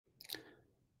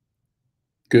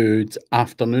Good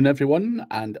afternoon, everyone,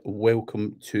 and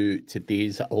welcome to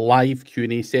today's live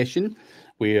Q&A session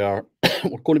where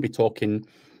we're going to be talking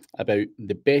about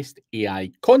the best AI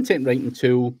content writing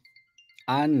tool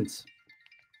and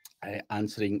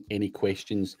answering any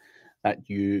questions that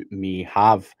you may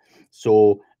have.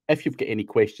 So if you've got any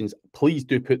questions, please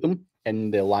do put them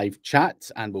in the live chat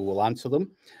and we will answer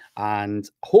them. And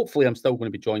hopefully I'm still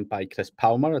going to be joined by Chris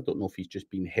Palmer. I don't know if he's just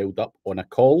been held up on a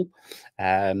call.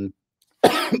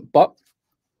 But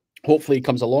hopefully he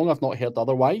comes along. I've not heard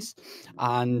otherwise.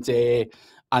 And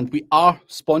we are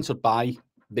sponsored by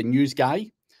the News Guy.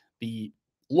 The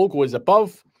logo is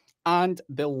above and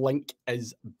the link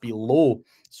is below.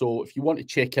 So if you want to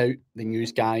check out the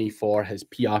News Guy for his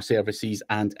PR services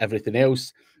and everything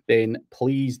else, then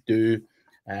please do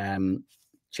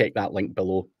check that link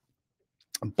below.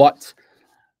 But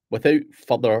without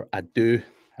further ado,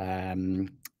 the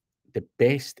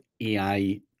best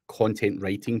AI content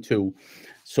writing tool.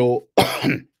 So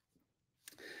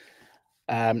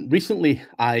recently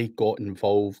I got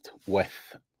involved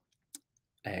with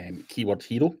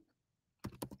KWHero,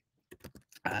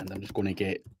 and I'm just going to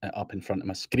get it up in front of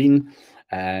my screen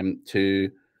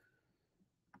to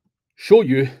show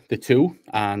you the tool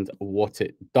and what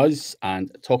it does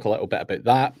and talk a little bit about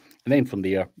that. And then from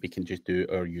there, we can just do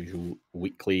our usual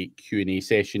weekly Q&A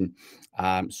session.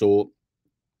 So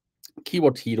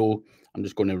KWHero, I'm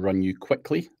just going to run you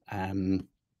quickly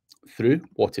through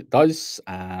what it does.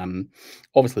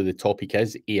 Obviously, the topic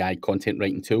is AI content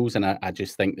writing tools, and I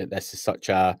just think that this is such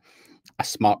a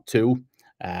smart tool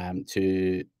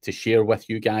to share with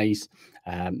you guys,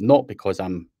 not because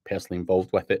I'm personally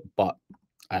involved with it, but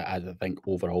I think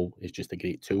overall it's just a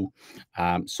great tool.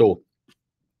 So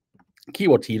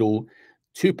KWHero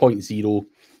 2.0,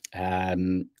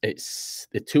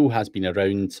 the tool has been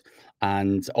around,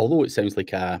 and although it sounds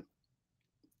like a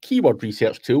keyword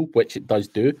research tool, which it does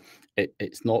do,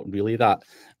 it's not really that.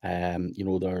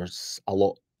 There's a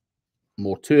lot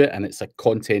more to it, and it's a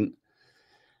content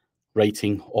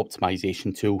writing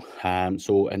optimization tool.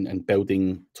 So and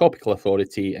building topical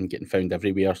authority and getting found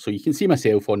everywhere. So you can see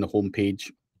myself on the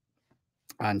homepage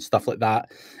and stuff like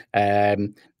that.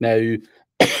 Now,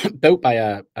 built by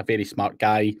a very smart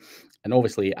guy, and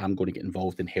obviously I'm going to get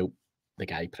involved and help the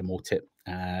guy promote it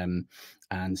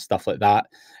and stuff like that.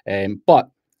 But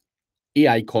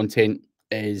AI content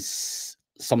is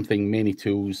something many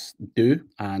tools do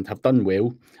and have done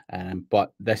well,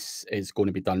 but this is going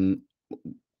to be done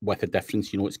with a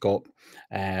difference. It's got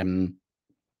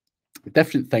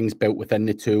different things built within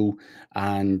the tool,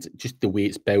 and just the way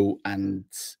it's built and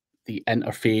the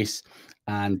interface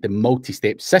and the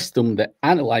multi-step system that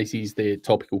analyzes the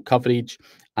topical coverage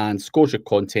and scores your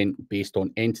content based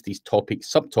on entities,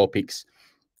 topics, subtopics,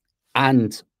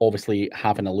 and obviously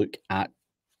having a look at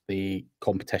the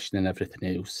competition and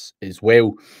everything else as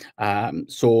well.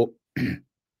 So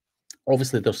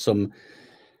obviously there's some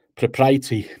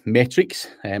proprietary metrics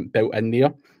built in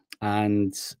there,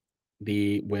 and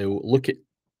they will look at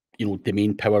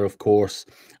domain power, of course,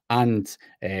 and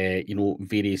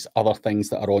various other things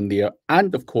that are on there,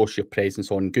 and of course your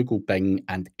presence on Google, Bing,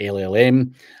 and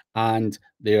LLM. And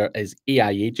there is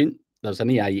AI agent. There's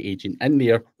an AI agent in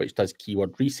there which does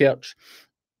keyword research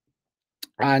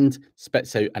and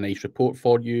spits out a nice report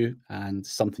for you and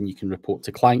something you can report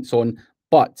to clients on.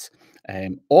 But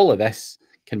all of this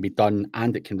can be done,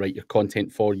 and it can write your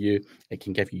content for you. It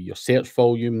can give you your search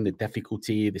volume, the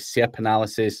difficulty, the SERP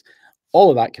analysis,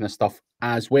 all of that kind of stuff,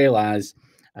 as well as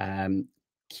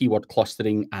keyword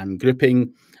clustering and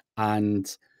grouping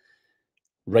and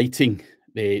writing.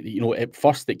 At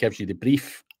first it gives you the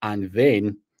brief, and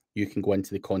then you can go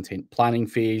into the content planning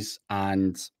phase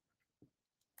and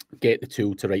get the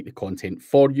tool to write the content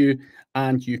for you,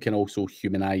 and you can also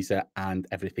humanize it and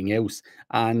everything else.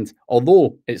 And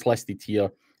although it's listed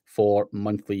here for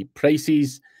monthly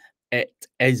prices, it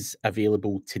is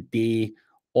available today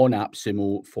on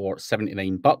AppSumo for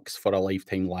 $79 for a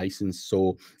lifetime license.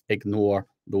 So ignore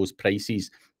those prices.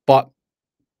 But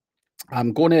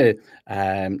I'm going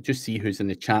to just see who's in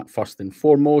the chat first and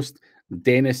foremost.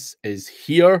 Dennis is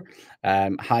here.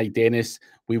 Hi, Dennis.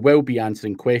 We will be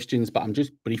answering questions, but I'm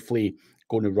just briefly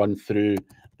going to run through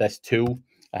this tool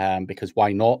because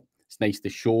why not? It's nice to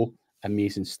show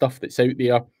amazing stuff that's out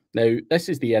there. Now, this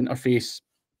is the interface,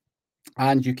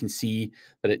 and you can see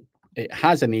that it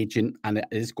has an agent, and it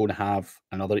is going to have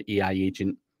another AI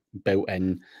agent built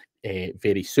in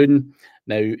very soon.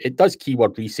 Now, it does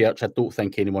keyword research. I don't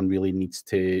think anyone really needs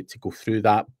to go through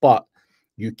that, but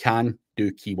you can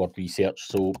do keyword research.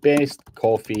 So best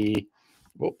coffee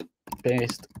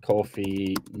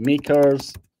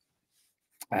makers,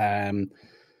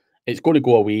 it's going to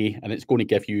go away and it's going to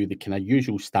give you the kind of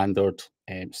usual standard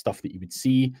stuff that you would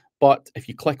see. But if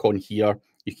you click on here,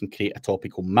 you can create a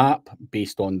topical map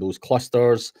based on those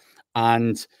clusters,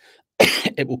 and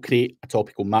it will create a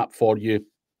topical map for you,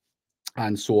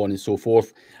 and so on and so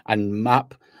forth, and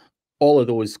map all of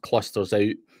those clusters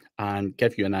out and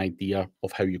give you an idea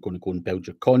of how you're going to go and build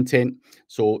your content.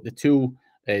 So the tool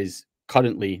is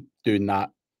currently doing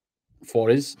that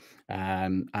for us,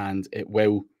 and it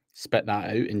will spit that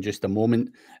out in just a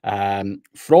moment.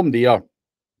 From there,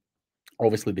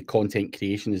 obviously the content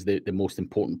creation is the most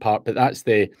important part, but that's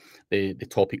the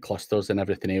topic clusters and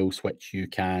everything else which you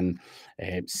can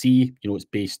see. It's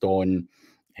based on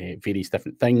various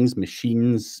different things: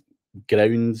 machines,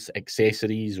 grounds,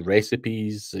 accessories,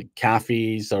 recipes,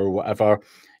 cafes, or whatever.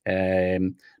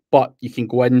 But you can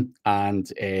go in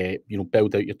and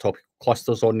build out your topic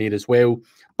clusters on there as well.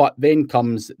 But then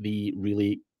comes the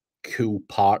really cool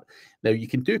part. Now you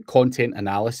can do content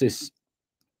analysis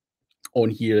on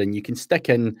here, and you can stick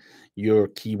in your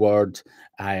keyword,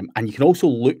 and you can also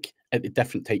look at the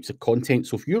different types of content.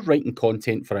 So if you're writing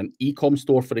content for an e-com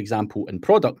store, for example, and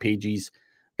product pages,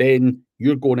 then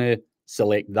you're going to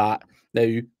select that.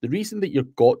 Now, the reason that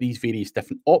you've got these various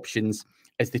different options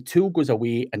is the tool goes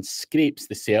away and scrapes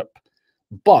the SERP.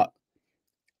 But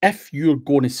if you're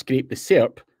going to scrape the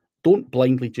SERP, don't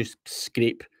blindly just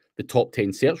scrape the top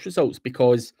 10 search results,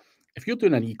 because if you're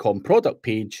doing an e-com product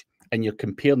page and you're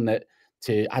comparing it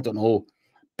to, I don't know,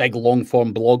 big long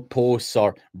form blog posts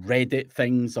or Reddit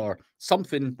things or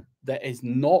something that is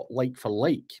not like for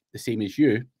like the same as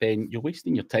you, then you're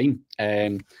wasting your time,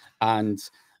 and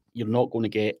you're not going to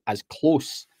get as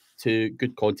close to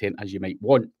good content as you might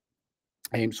want.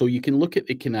 So you can look at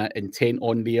the kind of intent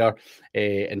on there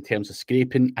in terms of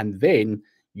scraping, and then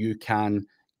you can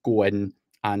go in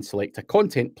and select a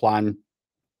content plan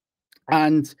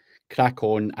and crack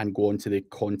on and go on to the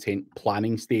content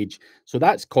planning stage. So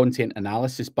that's content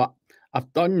analysis, but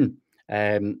I've done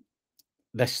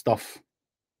this stuff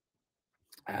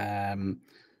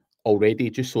already,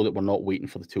 just so that we're not waiting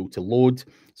for the tool to load.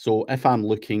 So if I'm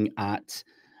looking at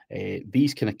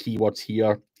these kind of keywords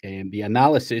here, the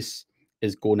analysis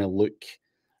is going to look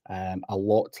a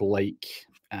lot like,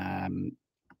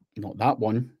 not that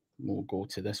one, we'll go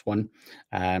to this one.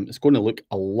 It's going to look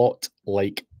a lot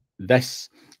like this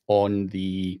on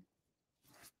the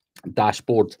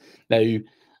dashboard. Now,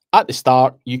 at the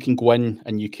start, you can go in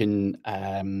and you can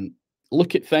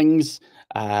look at things,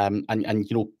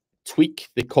 and tweak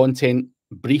the content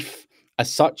brief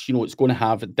as such. It's going to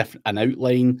have an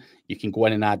outline. You can go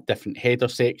in and add different header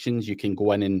sections. You can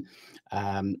go in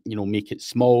and make it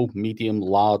small, medium,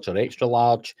 large, or extra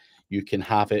large. You can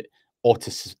have it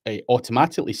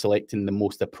automatically selecting the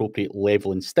most appropriate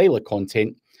level and style of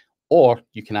content, or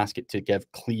you can ask it to give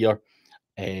clear,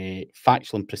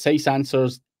 factual and precise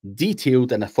answers,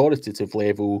 detailed and authoritative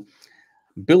level,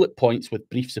 bullet points with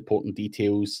brief supporting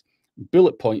details,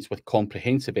 bullet points with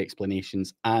comprehensive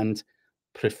explanations, and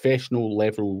professional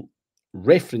level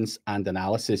reference and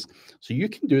analysis. So you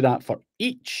can do that for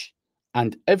each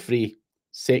and every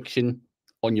section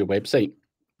on your website.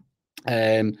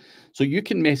 So you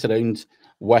can mess around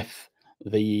with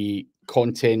the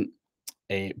content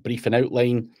brief and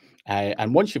outline.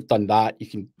 And once you've done that, you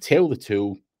can tell the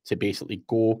tool to basically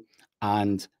go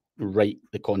and write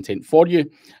the content for you.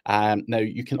 Now,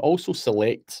 you can also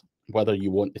select whether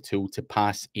you want the tool to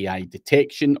pass AI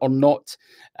detection or not.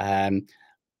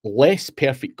 Less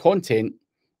perfect content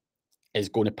is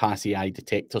going to pass AI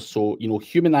detectors. So,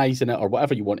 humanizing it, or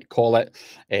whatever you want to call it,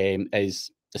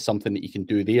 is something that you can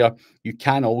do there. You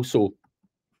can also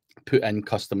put in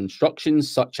custom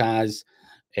instructions, such as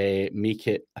make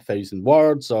it 1,000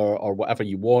 words or whatever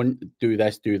you want, do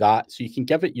this, do that. So you can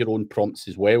give it your own prompts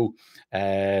as well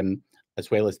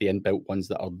as the inbuilt ones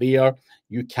that are there.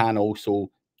 You can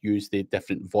also use the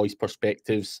different voice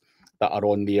perspectives that are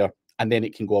on there, and then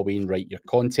it can go away and write your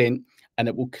content, and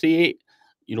it will create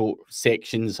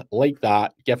sections like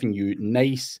that, giving you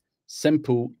nice,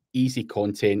 simple, easy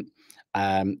content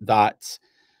that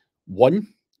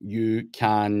you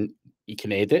can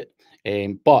edit.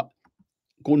 But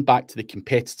going back to the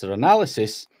competitor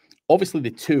analysis, obviously the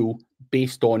tool,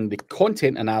 based on the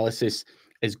content analysis,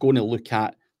 is going to look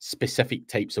at specific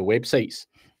types of websites.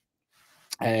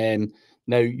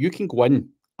 Now you can go in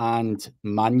and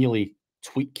manually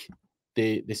tweak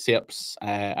the SERPs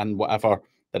and whatever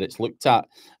that it's looked at,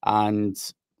 and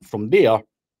from there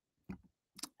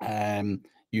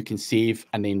you can save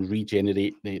and then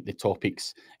regenerate the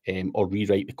topics, or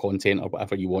rewrite the content, or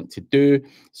whatever you want to do.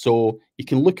 So you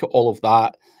can look at all of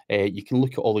that. You can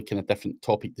look at all the kind of different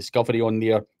topic discovery on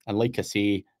there. And like I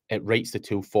say, it writes the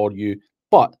tool for you,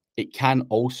 but it can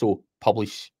also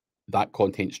publish that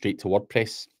content straight to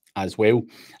WordPress as well.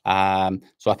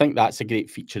 So I think that's a great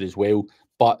feature as well.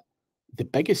 But the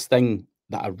biggest thing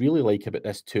that I really like about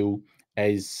this tool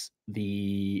is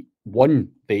the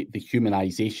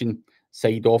humanization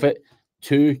side of it.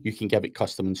 2, you can give it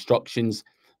custom instructions.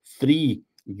 3,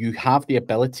 you have the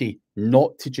ability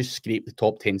not to just scrape the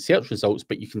top 10 search results,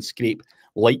 but you can scrape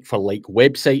like for like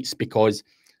websites, because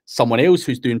someone else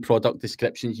who's doing product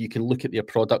descriptions, you can look at their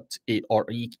product or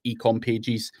e-com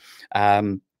pages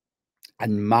and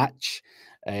match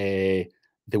the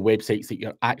websites that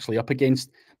you're actually up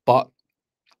against. But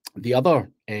the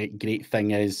other great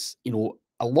thing is,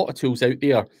 a lot of tools out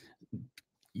there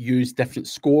use different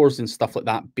scores and stuff like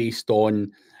that based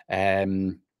on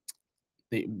the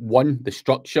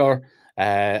structure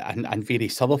and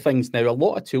various other things. Now, a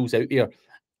lot of tools out there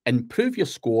improve your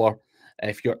score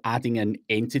if you're adding in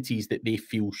entities that they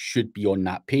feel should be on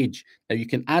that page. Now, you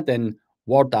can add in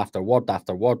word after word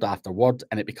after word after word,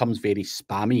 and it becomes very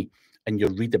spammy and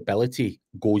your readability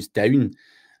goes down.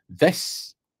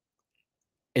 This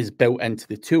is built into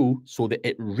the tool so that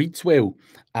it reads well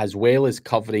as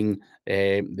covering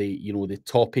the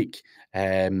topic,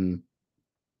 the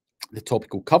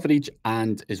topical coverage,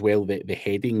 and as well the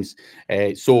headings.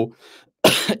 So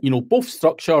both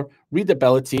structure,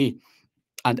 readability,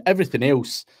 and everything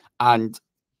else. And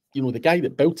the guy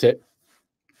that built it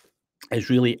is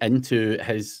really into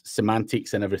his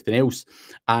semantics and everything else.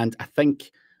 And I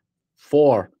think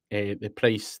for the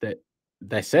price that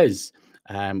this is,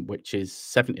 which is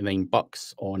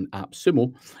 $79 on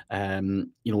AppSumo,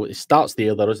 it starts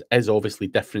there. There is obviously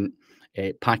different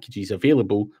packages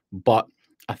available, but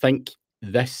I think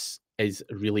this is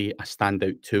really a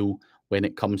standout tool when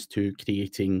it comes to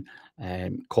creating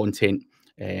content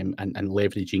and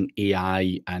leveraging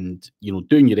AI and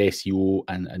doing your SEO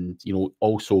and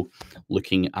also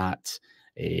looking at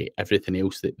everything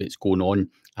else that's going on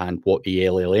and what the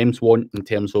LLMs want in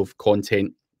terms of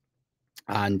content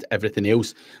and everything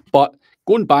else. But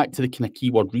going back to the kind of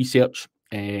keyword research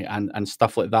and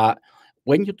stuff like that,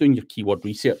 when you're doing your keyword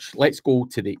research, let's go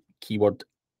to the keyword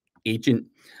agent.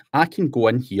 I can go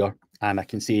in here and I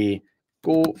can say,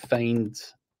 go find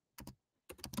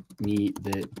me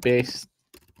the best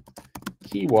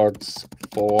keywords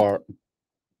for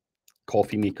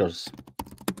coffee makers.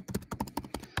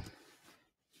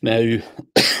 Now,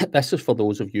 this is for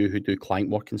those of you who do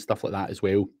client work and stuff like that as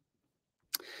well.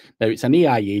 Now, it's an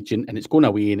AI agent and it's going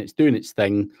away and it's doing its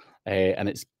thing and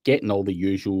it's getting all the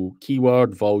usual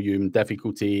keyword, volume,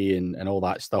 difficulty, and all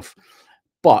that stuff.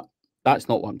 But that's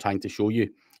not what I'm trying to show you.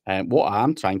 What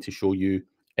I'm trying to show you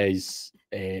is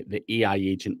the AI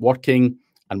agent working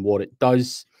and what it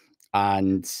does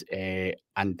and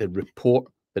the report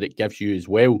that it gives you as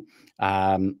well.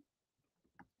 Give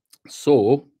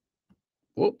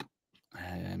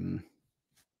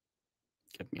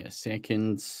me a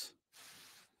second.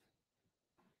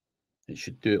 It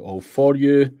should do it all for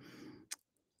you.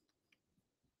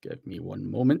 Give me one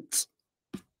moment.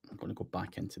 I'm going to go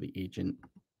back into the agent.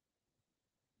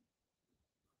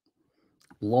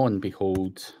 Lo and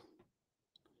behold,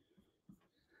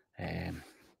 can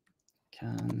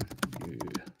you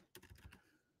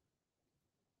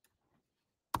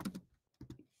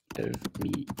give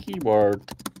me keyword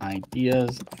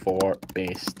ideas for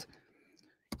best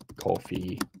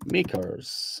coffee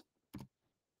makers?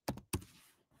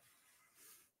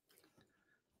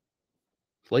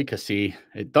 Like I say,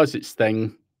 it does its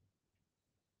thing,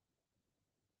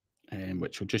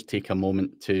 which will just take a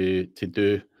moment to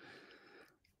do.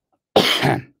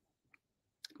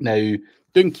 Now,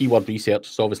 doing keyword research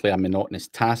is obviously a monotonous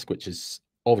task, which is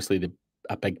obviously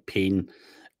a big pain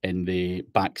in the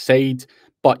backside,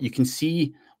 but you can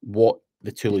see what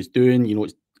the tool is doing.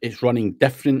 It's running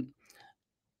different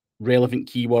relevant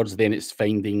keywords, then it's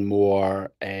finding more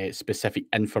specific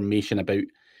information about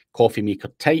coffee maker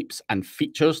types and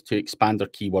features to expand their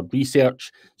keyword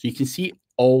research. So you can see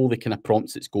all the kind of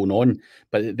prompts that's going on,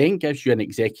 but it then gives you an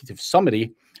executive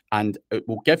summary and it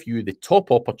will give you the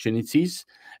top opportunities.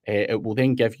 It will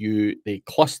then give you the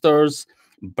clusters,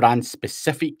 brand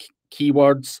specific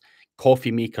keywords,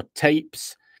 coffee maker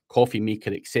types, coffee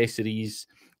maker accessories,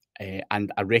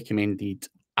 and a recommended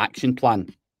action plan,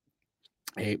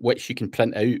 which you can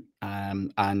print out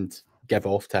and give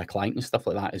off to a client and stuff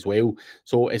like that as well.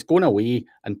 So it's going away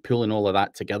and pulling all of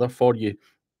that together for you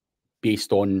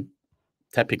based on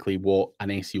typically what an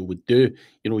SEO would do.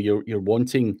 You're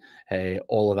wanting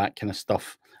all of that kind of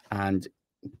stuff, and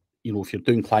if you're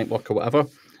doing client work or whatever,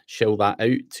 shell that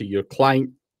out to your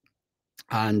client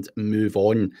and move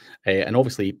on. And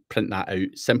obviously print that out,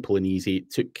 simple and easy.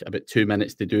 It took about 2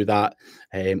 minutes to do that.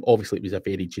 Obviously it was a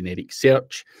very generic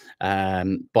search,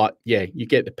 but yeah, you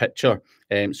get the picture.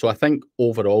 So I think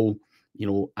overall, you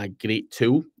know, a great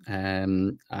tool,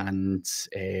 and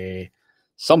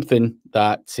something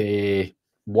that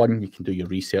one, you can do your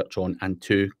research on, and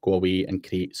two, go away and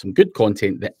create some good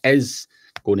content that is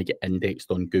going to get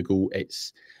indexed on Google.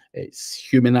 It's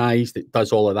humanized, it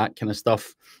does all of that kind of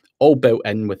stuff, all built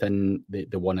in within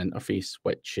the one interface,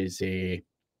 which is a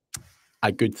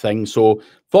good thing. So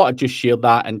thought I'd just share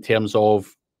that in terms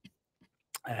of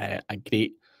a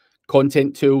great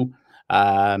content tool.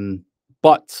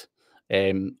 But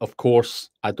of course,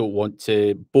 I don't want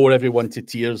to bore everyone to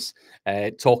tears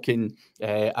talking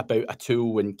about a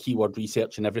tool and keyword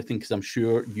research and everything, because I'm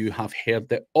sure you have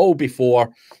heard it all before.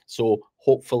 So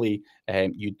hopefully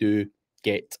you do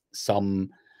get some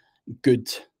good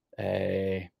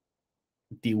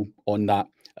deal on that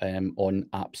on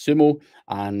AppSumo,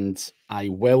 and I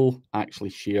will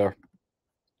actually share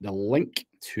the link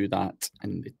to that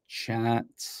in the chat.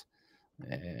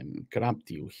 Grab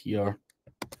deal here.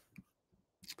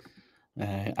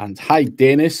 And hi,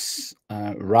 Dennis,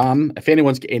 Ram. If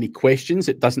anyone's got any questions,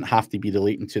 it doesn't have to be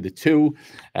relating to the tool,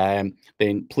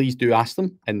 then please do ask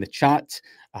them in the chat.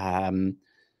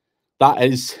 That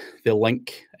is the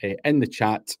link in the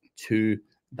chat to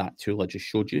that tool I just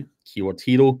showed you,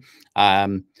 KWHero.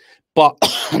 But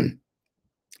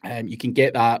you can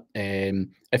get that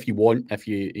if you want, if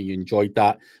you enjoyed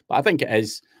that. But I think it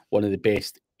is one of the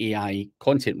best AI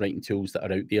content writing tools that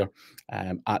are out there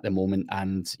at the moment.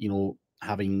 And, you know,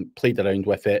 having played around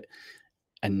with it,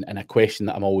 and a question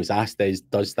that I'm always asked is,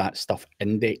 does that stuff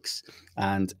index?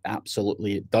 And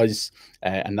absolutely it does.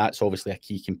 And that's obviously a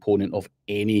key component of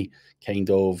any kind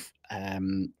of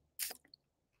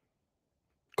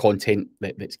content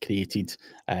that's created.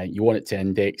 You want it to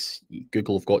index.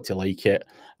 Google have got to like it,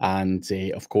 and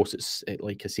of course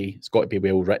like I say, it's got to be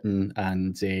well written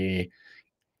and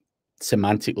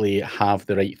semantically have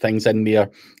the right things in there.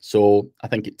 So I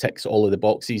think it ticks all of the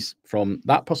boxes from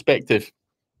that perspective.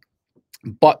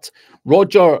 But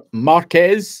Roger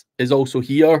Marquez is also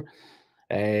here.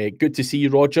 Good to see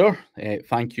you, Roger.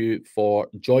 Thank you for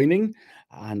joining.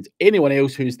 And anyone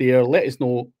else who's there, let us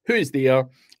know who is there.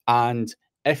 And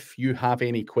if you have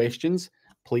any questions,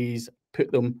 please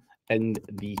put them in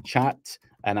the chat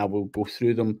and I will go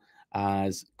through them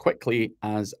as quickly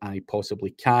as I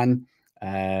possibly can.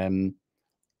 I've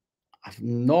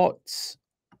not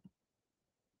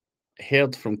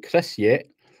heard from Chris yet,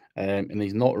 and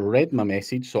he's not read my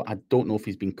message, so I don't know if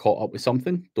he's been caught up with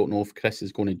something. Don't know if Chris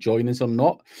is going to join us or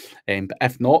not. But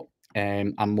if not,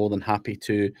 I'm more than happy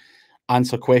to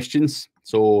answer questions.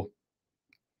 So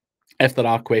if there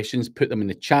are questions, put them in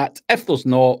the chat. If there's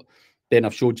not, then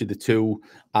I've showed you the tool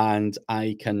and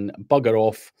I can bugger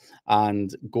off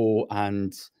and go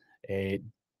and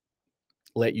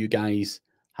let you guys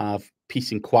have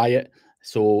peace and quiet.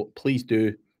 So please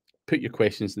do put your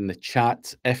questions in the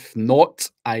chat. If not,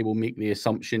 I will make the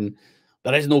assumption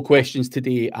there is no questions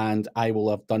today and I will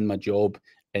have done my job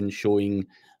in showing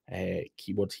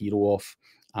KWHero off.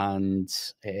 And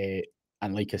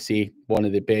like I say, one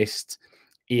of the best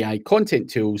AI content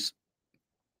tools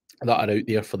that are out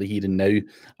there for the here and now.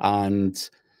 And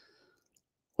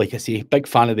like I say, big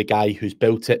fan of the guy who's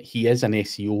built it. He is an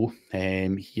SEO.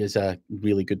 He is a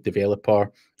really good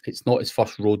developer. It's not his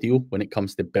first rodeo when it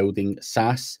comes to building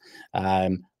SaaS,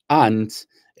 and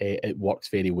it works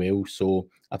very well. So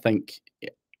I think a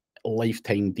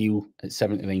lifetime deal at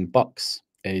 79 bucks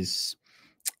is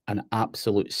an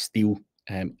absolute steal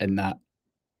in that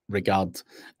regard.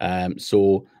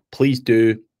 So please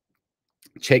do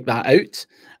check that out.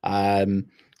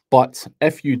 But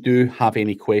if you do have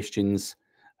any questions,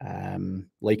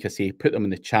 like I say, put them in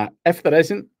the chat. If there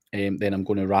isn't, then I'm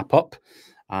going to wrap up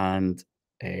and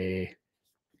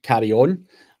carry on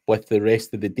with the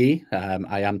rest of the day.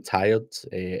 I am tired.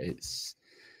 It's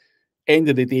end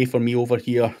of the day for me over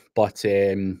here, but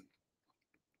I've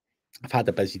had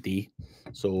a busy day,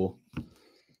 so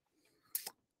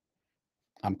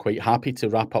I'm quite happy to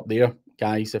wrap up there,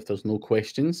 guys, if there's no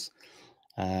questions.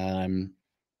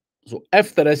 So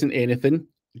if there isn't anything,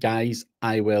 guys,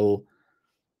 I will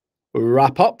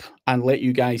wrap up and let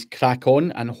you guys crack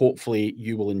on, and hopefully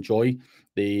you will enjoy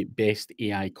the best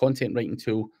AI content writing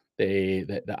tool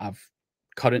that I've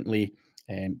currently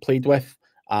played with.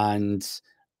 And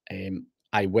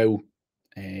I will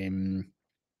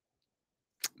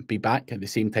be back at the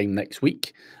same time next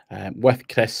week with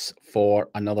Chris for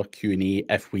another Q&A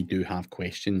if we do have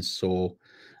questions. So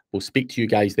we'll speak to you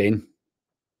guys then.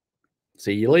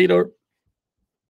 See you later.